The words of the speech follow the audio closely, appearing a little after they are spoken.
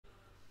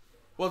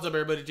What's up,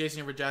 everybody?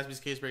 Jason here for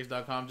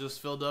JaspysCaseBreaks.com.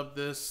 Just filled up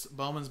this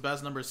Bowman's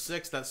Best number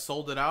 6 that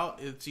sold it out.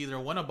 It's either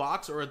win a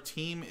box or a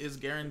team is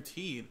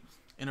guaranteed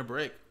in a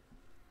break.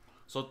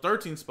 So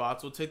 13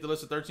 spots. We'll take the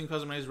list of 13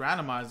 customer names,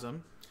 randomize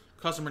them,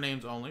 customer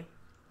names only,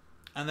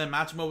 and then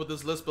match them up with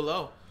this list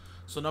below.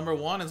 So number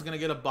 1 is going to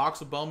get a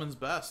box of Bowman's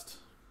Best.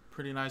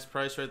 Pretty nice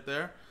price right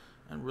there,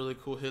 and really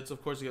cool hits.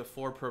 Of course, you get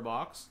 4 per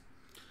box.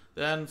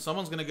 Then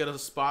someone's going to get a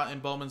spot in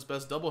Bowman's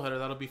Best doubleheader.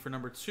 That'll be for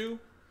number 2.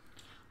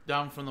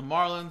 Down from the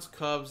Marlins,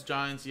 Cubs,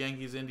 Giants,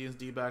 Yankees, Indians,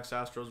 D-backs,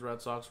 Astros,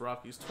 Red Sox,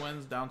 Rockies,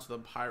 Twins, down to the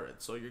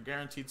Pirates. So you're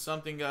guaranteed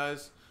something,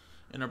 guys,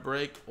 in a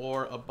break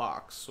or a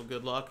box. So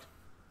good luck.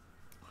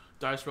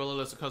 Dice roller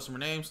list of customer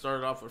names.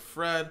 Started off with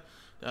Fred,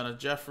 down to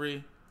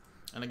Jeffrey.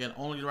 And again,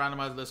 only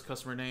randomized list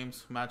customer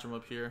names. Match them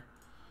up here.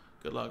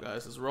 Good luck,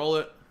 guys. Let's roll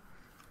it.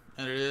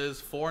 And it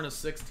is 4 and a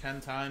 6,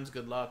 10 times.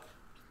 Good luck.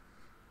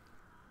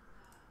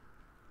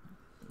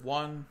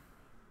 1,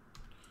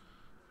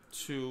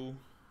 2,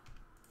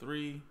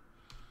 3,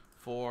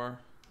 4,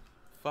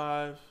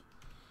 5,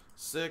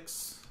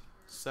 6,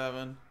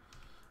 7,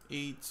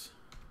 8,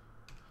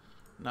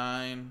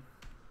 9,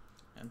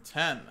 and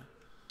 10.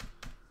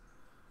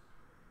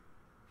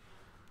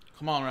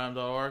 Come on,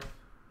 Ram.org.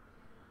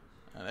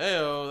 And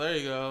ayo, there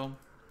you go.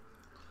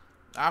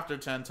 After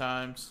 10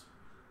 times.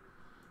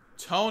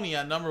 Tony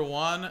at number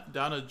 1,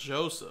 down to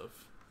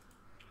Joseph.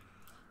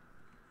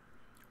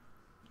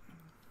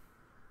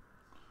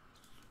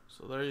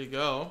 So there you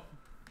go.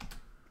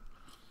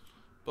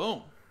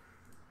 Boom.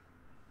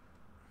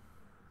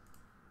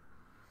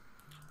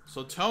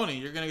 So Tony,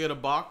 you're going to get a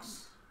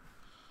box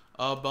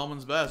of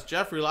Bowman's Best.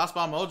 Jeffrey, last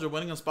spot mojo,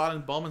 winning a spot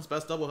in Bowman's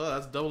Best doubleheader.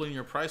 That's doubling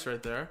your price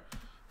right there.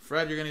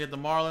 Fred, you're going to get the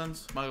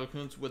Marlins. Michael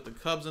Kuntz with the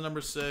Cubs at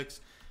number 6.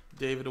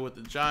 David with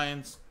the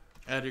Giants.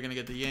 Ed, you're going to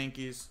get the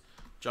Yankees.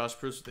 Josh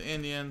Bruce with the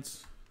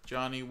Indians.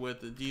 Johnny with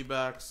the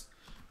D-backs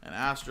and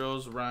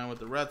Astros. Ryan with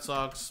the Red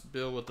Sox.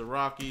 Bill with the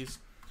Rockies.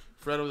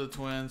 Fred with the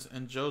Twins.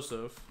 And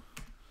Joseph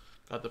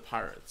got the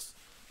Pirates.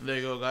 And there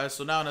you go, guys.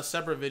 So now in a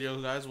separate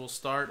video, guys, we'll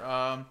start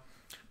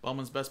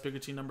Bowman's Best Picker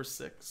Team number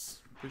 6.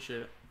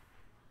 Appreciate it.